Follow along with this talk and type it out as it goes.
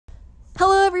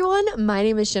Hello everyone, my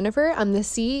name is Jennifer. I'm the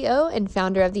CEO and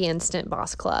founder of the Instant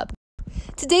Boss Club.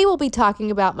 Today we'll be talking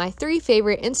about my 3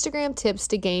 favorite Instagram tips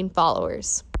to gain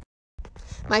followers.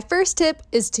 My first tip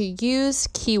is to use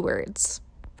keywords.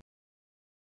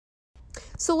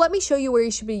 So let me show you where you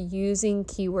should be using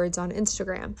keywords on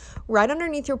Instagram. Right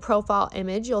underneath your profile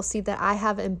image, you'll see that I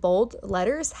have in bold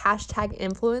letters,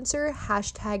 #influencer,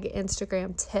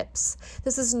 #Instagram tips.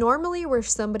 This is normally where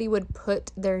somebody would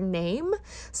put their name.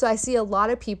 So I see a lot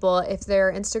of people, if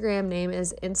their Instagram name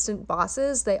is Instant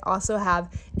Bosses, they also have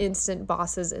Instant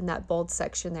Bosses in that bold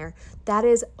section there. That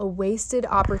is a wasted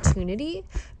opportunity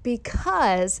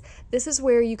because this is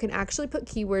where you can actually put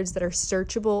keywords that are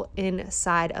searchable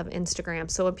inside of Instagram.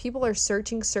 So when people are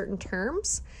searching certain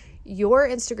terms, your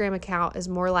Instagram account is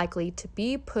more likely to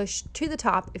be pushed to the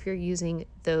top if you're using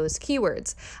those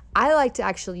keywords. I like to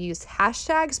actually use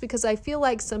hashtags because I feel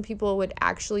like some people would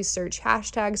actually search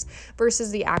hashtags versus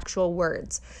the actual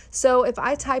words. So if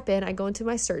I go into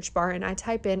my search bar and I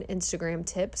type in Instagram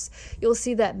tips, you'll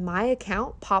see that my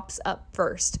account pops up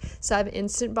first. So I have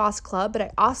Instant Boss Club, but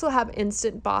I also have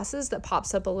Instant Bosses that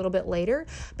pops up a little bit later.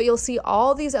 But you'll see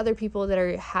all these other people that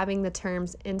are having the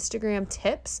terms Instagram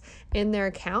tips in their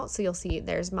account. So you'll see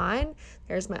there's mine,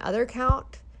 there's my other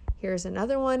account, here's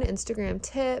another one, Instagram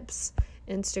tips.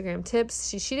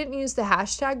 She didn't use the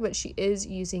hashtag, but she is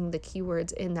using the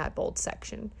keywords in that bold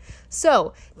section.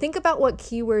 So think about what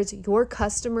keywords your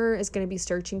customer is going to be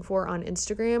searching for on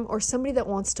Instagram, or somebody that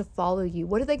wants to follow you.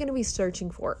 What are they going to be searching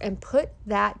for? And put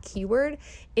that keyword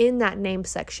in that name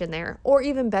section there. Or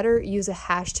even better, use a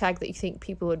hashtag that you think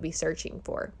people would be searching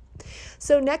for.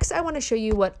 So next, I want to show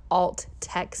you what alt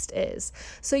text is.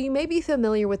 So you may be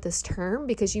familiar with this term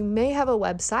because you may have a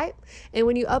website, and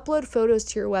when you upload photos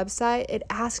to your website, it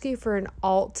asks you for an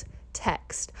alt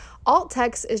text. Alt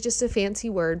text is just a fancy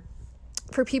word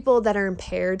for people that are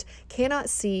impaired, cannot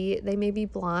see, they may be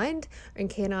blind and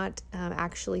cannot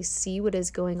actually see what is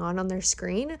going on their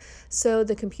screen. So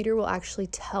the computer will actually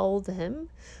tell them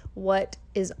what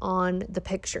is on the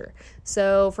picture.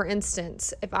 So for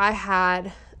instance, if I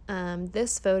had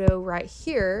this photo right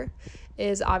here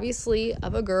is obviously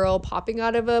of a girl popping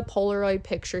out of a Polaroid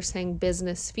picture saying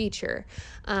business feature.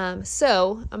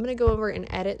 So I'm going to go over and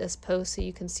edit this post so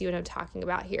you can see what I'm talking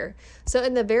about here. So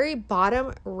in the very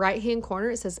bottom right hand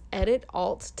corner, it says edit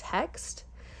alt text.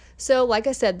 So like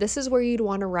I said, this is where you'd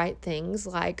want to write things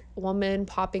like woman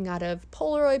popping out of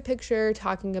Polaroid picture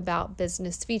talking about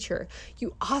business feature.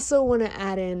 You also want to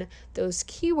add in those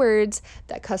keywords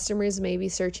that customers may be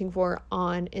searching for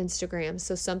on Instagram.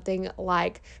 So something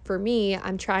like, for me,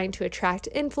 I'm trying to attract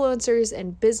influencers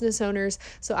and business owners.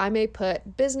 So I may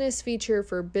put business feature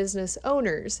for business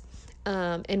owners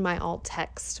in my alt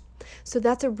text. So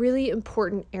that's a really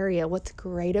important area. What's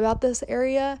great about this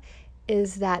area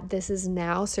is that this is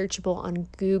now searchable on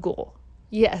Google.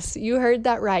 Yes, you heard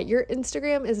that right. Your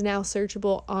Instagram is now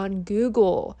searchable on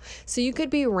Google. So you could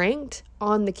be ranked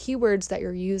on the keywords that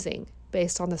you're using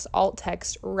based on this alt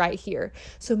text right here.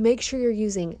 So make sure you're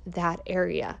using that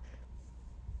area.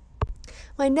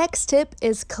 My next tip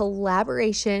is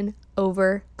collaboration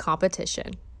over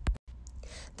competition.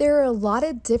 There are a lot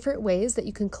of different ways that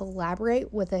you can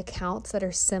collaborate with accounts that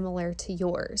are similar to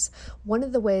yours. One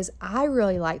of the ways I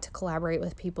really like to collaborate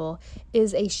with people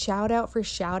is a shout out for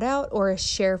shout out or a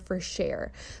share for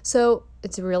share. So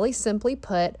it's really simply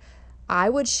put, I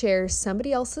would share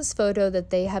somebody else's photo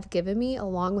that they have given me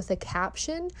along with a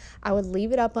caption. I would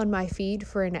leave it up on my feed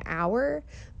for an hour.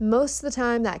 Most of the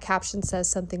time that caption says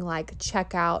something like,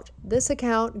 check out this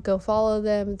account, go follow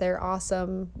them, they're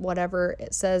awesome, whatever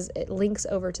it says, it links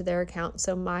over to their account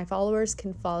so my followers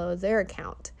can follow their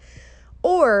account.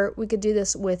 Or we could do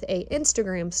this with a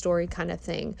Instagram story kind of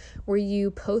thing where you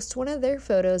post one of their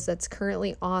photos that's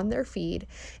currently on their feed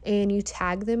and you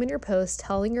tag them in your post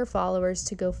telling your followers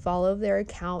to go follow their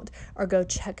account or go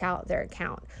check out their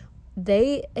account.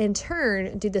 They in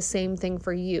turn do the same thing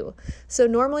for you. So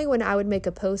normally when I would make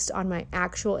a post on my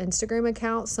actual Instagram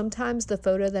account, sometimes the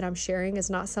photo that I'm sharing is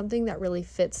not something that really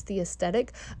fits the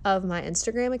aesthetic of my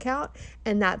Instagram account,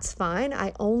 and that's fine.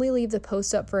 I only leave the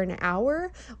post up for an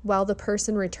hour while the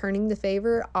person returning the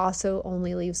favor also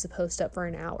only leaves the post up for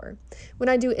an hour. When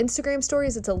I do Instagram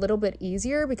stories, it's a little bit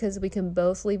easier because we can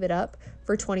both leave it up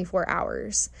for 24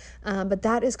 hours. But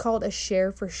that is called a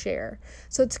share for share.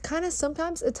 So it's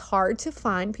sometimes it's hard to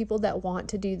find people that want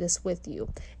to do this with you.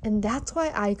 And that's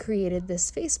why I created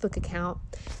this Facebook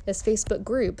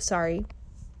group,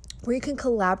 where you can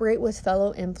collaborate with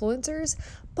fellow influencers.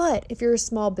 But if you're a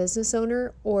small business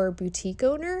owner or boutique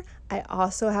owner, I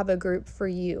also have a group for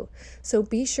you. So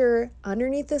be sure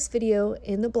underneath this video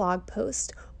in the blog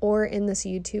post or in this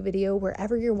YouTube video,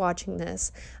 wherever you're watching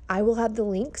this, I will have the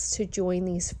links to join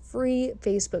these free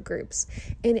Facebook groups.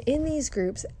 And in these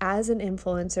groups, as an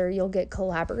influencer, you'll get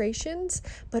collaborations,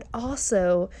 but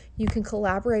also you can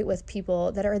collaborate with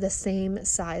people that are the same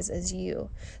size as you.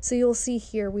 So you'll see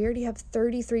here, we already have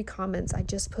 33 comments. I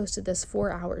just posted this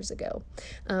 4 hours ago.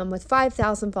 With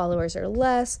 5,000 followers or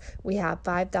less, we have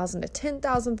 5,000 to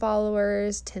 10,000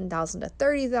 followers, 10,000 to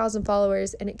 30,000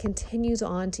 followers, and it continues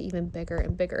on to even bigger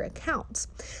and bigger accounts.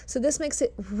 So this makes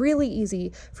it really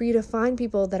easy for you to find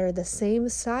people that are the same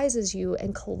size as you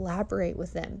and collaborate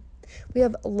with them. We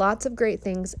have lots of great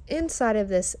things inside of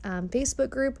this Facebook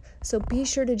group, so be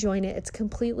sure to join it. It's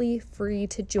completely free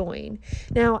to join.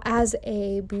 Now, as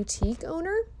a boutique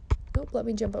owner, let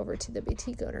me jump over to the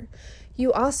boutique owner.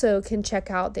 You also can check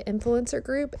out the influencer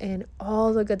group and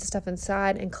all the good stuff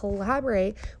inside and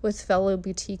collaborate with fellow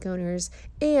boutique owners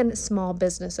and small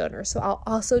business owners. So I'll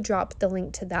also drop the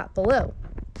link to that below.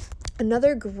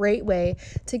 Another great way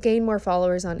to gain more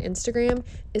followers on Instagram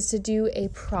is to do a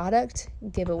product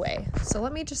giveaway. So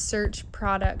let me just search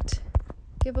product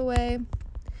giveaway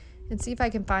and see if I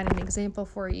can find an example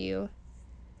for you.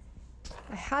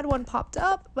 I had one popped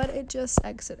up, but it just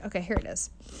exited. Okay, here it is.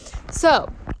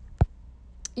 So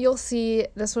you'll see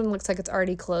this one looks like it's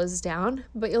already closed down,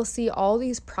 but you'll see all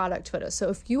these product photos. So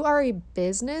if you are a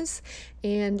business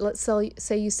and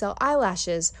say you sell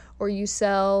eyelashes, or you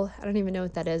sell, I don't even know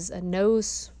what that is, a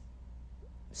nose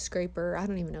scraper, I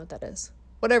don't even know what that is,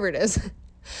 whatever it is.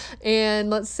 And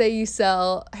let's say you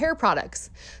sell hair products.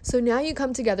 So now you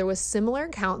come together with similar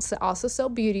accounts that also sell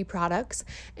beauty products,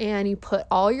 and you put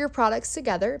all your products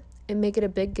together and make it a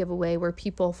big giveaway where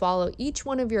people follow each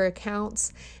one of your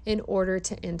accounts in order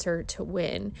to enter to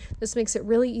win. This makes it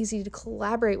really easy to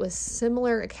collaborate with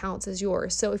similar accounts as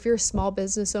yours. So if you're a small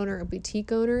business owner or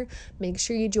boutique owner, make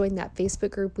sure you join that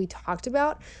Facebook group we talked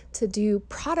about to do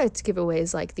product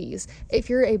giveaways like these. If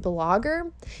you're a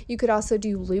blogger, you could also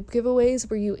do loop giveaways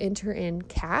where you enter in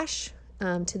cash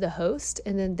to the host,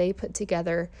 and then they put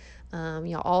together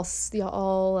you'll all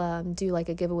do like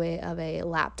a giveaway of a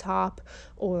laptop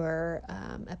or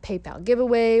a PayPal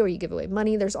giveaway, or you give away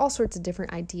money. There's all sorts of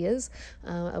different ideas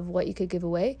of what you could give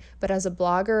away. But as a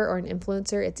blogger or an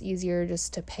influencer, it's easier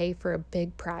just to pay for a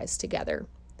big prize together.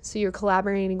 So you're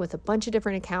collaborating with a bunch of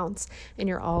different accounts and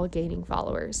you're all gaining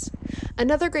followers.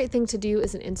 Another great thing to do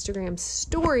is an Instagram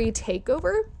story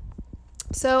takeover.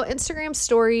 So Instagram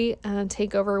story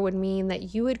takeover would mean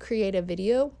that you would create a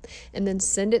video and then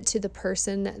send it to the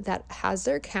person that has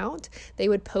their account. They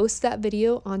would post that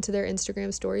video onto their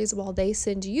Instagram stories while they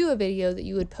send you a video that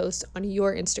you would post on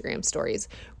your Instagram stories.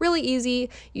 Really easy.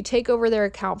 You take over their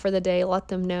account for the day, let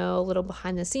them know a little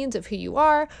behind the scenes of who you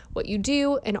are, what you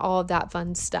do, and all of that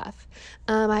fun stuff.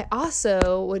 I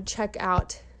also would check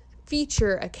out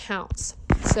feature accounts.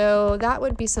 So that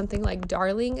would be something like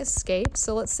Darling Escape.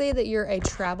 So let's say that you're a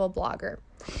travel blogger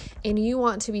and you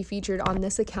want to be featured on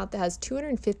this account that has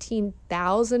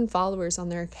 215,000 followers on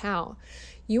their account.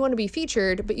 You want to be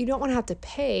featured, but you don't want to have to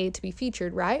pay to be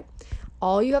featured, right?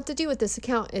 All you have to do with this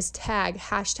account is tag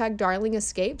 #Darling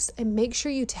Escapes and make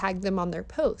sure you tag them on their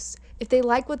posts. If they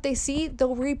like what they see,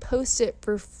 they'll repost it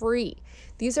for free.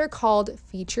 These are called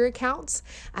feature accounts.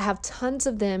 I have tons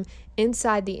of them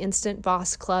inside the Instant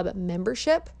Boss Club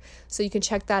membership. So you can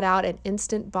check that out at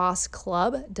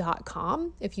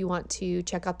instantbossclub.com if you want to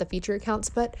check out the feature accounts.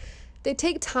 But they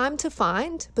take time to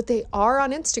find, but they are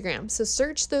on Instagram. So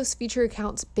search those feature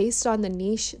accounts based on the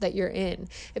niche that you're in.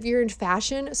 If you're in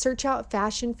fashion, search out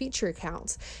fashion feature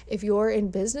accounts. If you're in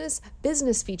business,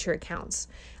 business feature accounts.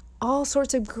 All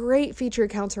sorts of great feature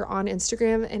accounts are on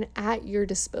Instagram and at your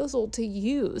disposal to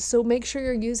use. So make sure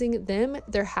you're using them,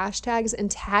 their hashtags,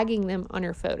 and tagging them on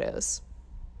your photos.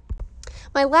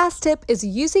 My last tip is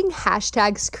using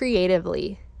hashtags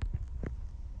creatively.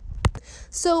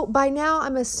 So by now,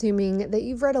 I'm assuming that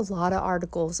you've read a lot of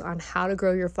articles on how to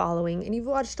grow your following and you've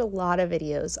watched a lot of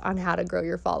videos on how to grow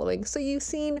your following. So you've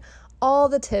seen all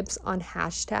the tips on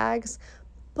hashtags,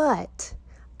 but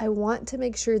I want to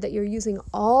make sure that you're using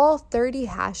all 30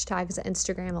 hashtags that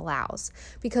Instagram allows,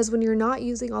 because when you're not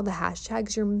using all the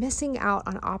hashtags, you're missing out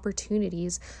on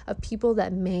opportunities of people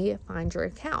that may find your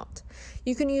account.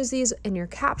 You can use these in your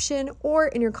caption or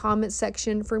in your comment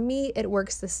section. For me, it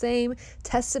works the same.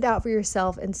 Test it out for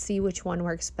yourself and see which one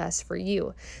works best for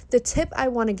you. The tip I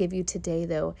want to give you today,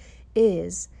 though,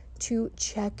 is to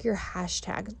check your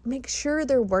hashtags. Make sure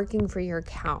they're working for your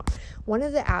account. One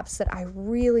of the apps that I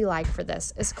really like for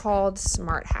this is called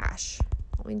Smart Hash.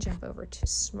 Let me jump over to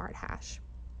Smart Hash.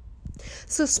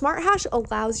 So SmartHash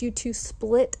allows you to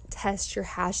split test your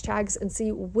hashtags and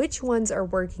see which ones are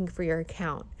working for your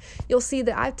account. You'll see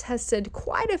that I've tested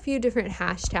quite a few different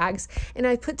hashtags and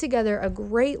I put together a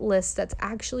great list that's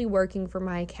actually working for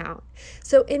my account.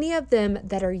 So any of them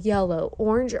that are yellow,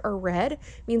 orange, or red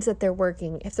means that they're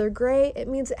working. If they're gray, it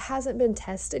means it hasn't been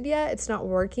tested yet, it's not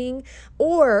working,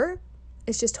 or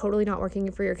it's just totally not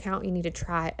working for your account. You need to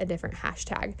try a different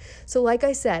hashtag. So like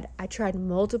I said, I tried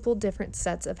multiple different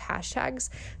sets of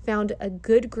hashtags, found a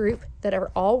good group that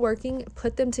are all working,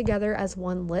 put them together as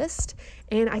one list,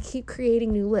 and I keep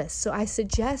creating new lists. So I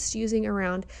suggest using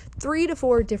around 3 to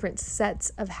 4 different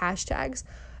sets of hashtags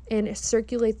and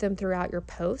circulate them throughout your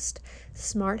post.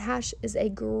 SmartHash is a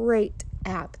great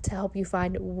app to help you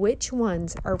find which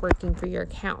ones are working for your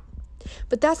account.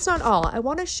 But that's not all. I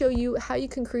want to show you how you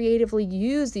can creatively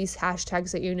use these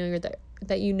hashtags that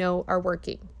you know are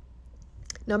working.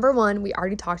 Number one, we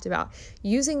already talked about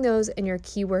using those in your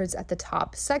keywords at the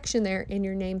top section there in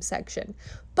your name section.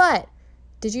 But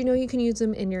did you know you can use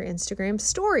them in your Instagram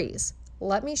stories?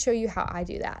 Let me show you how I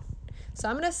do that. So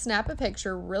I'm going to snap a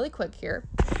picture really quick here.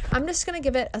 I'm just going to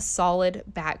give it a solid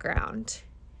background.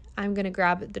 I'm going to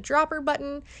grab the dropper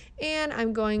button and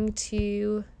I'm going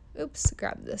to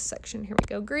grab this section. Here we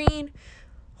go, green.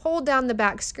 Hold down the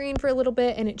back screen for a little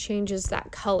bit and it changes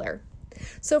that color.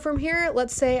 So from here,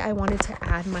 let's say I wanted to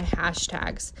add my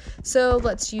hashtags. So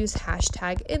let's use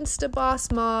hashtag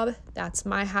InstaBossMob. That's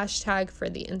my hashtag for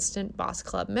the Instant Boss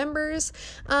Club members.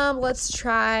 Let's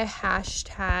try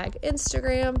hashtag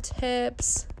Instagram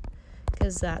tips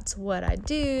because that's what I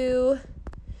do.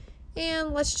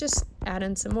 And let's just add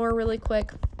in some more really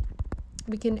quick.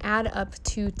 We can add up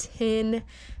to 10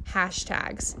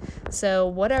 hashtags. So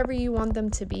whatever you want them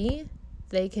to be,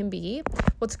 they can be.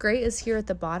 What's great is here at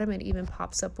the bottom, it even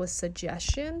pops up with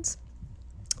suggestions.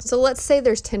 So let's say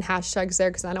there's 10 hashtags there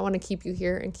because I don't want to keep you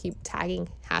here and keep tagging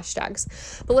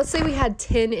hashtags. But let's say we had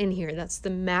 10 in here. That's the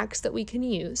max that we can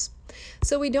use.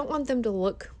 So we don't want them to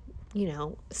look,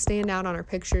 stand out on our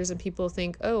pictures and people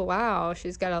think, oh, wow,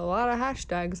 she's got a lot of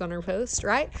hashtags on her post,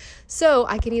 right? So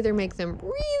I can either make them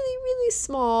really, really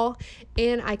small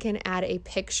and I can add a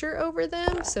picture over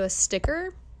them, so a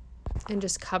sticker, and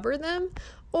just cover them.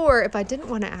 Or if I didn't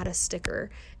want to add a sticker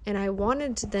and I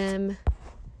wanted them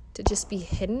to just be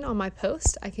hidden on my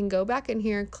post, I can go back in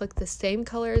here and click the same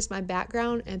color as my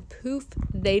background and poof,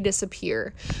 they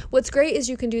disappear. What's great is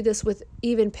you can do this with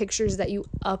even pictures that you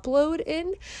upload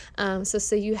in. So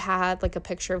say you had like a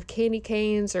picture of candy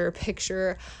canes or a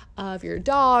picture of your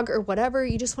dog or whatever,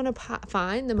 you just want to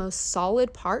find the most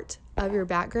solid part of your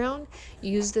background,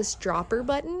 use this dropper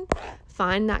button,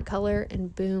 find that color,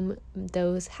 and boom,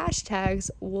 those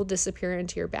hashtags will disappear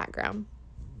into your background.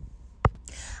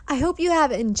 I hope you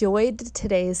have enjoyed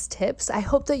today's tips. I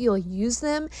hope that you'll use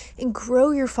them and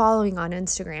grow your following on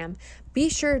Instagram. Be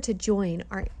sure to join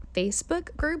our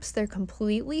Facebook groups. They're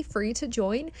completely free to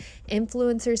join.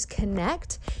 Influencers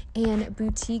Connect and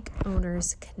Boutique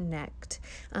Owners Connect.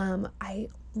 I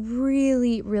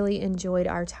really enjoyed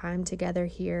our time together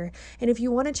here. And if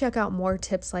you want to check out more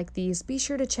tips like these, be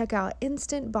sure to check out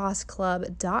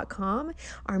instantbossclub.com.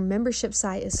 Our membership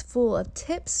site is full of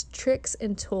tips, tricks,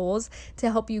 and tools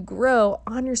to help you grow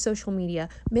on your social media,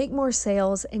 make more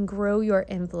sales, and grow your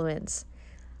influence.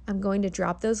 I'm going to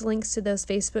drop those links to those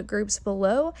Facebook groups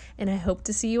below, and I hope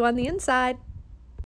to see you on the inside.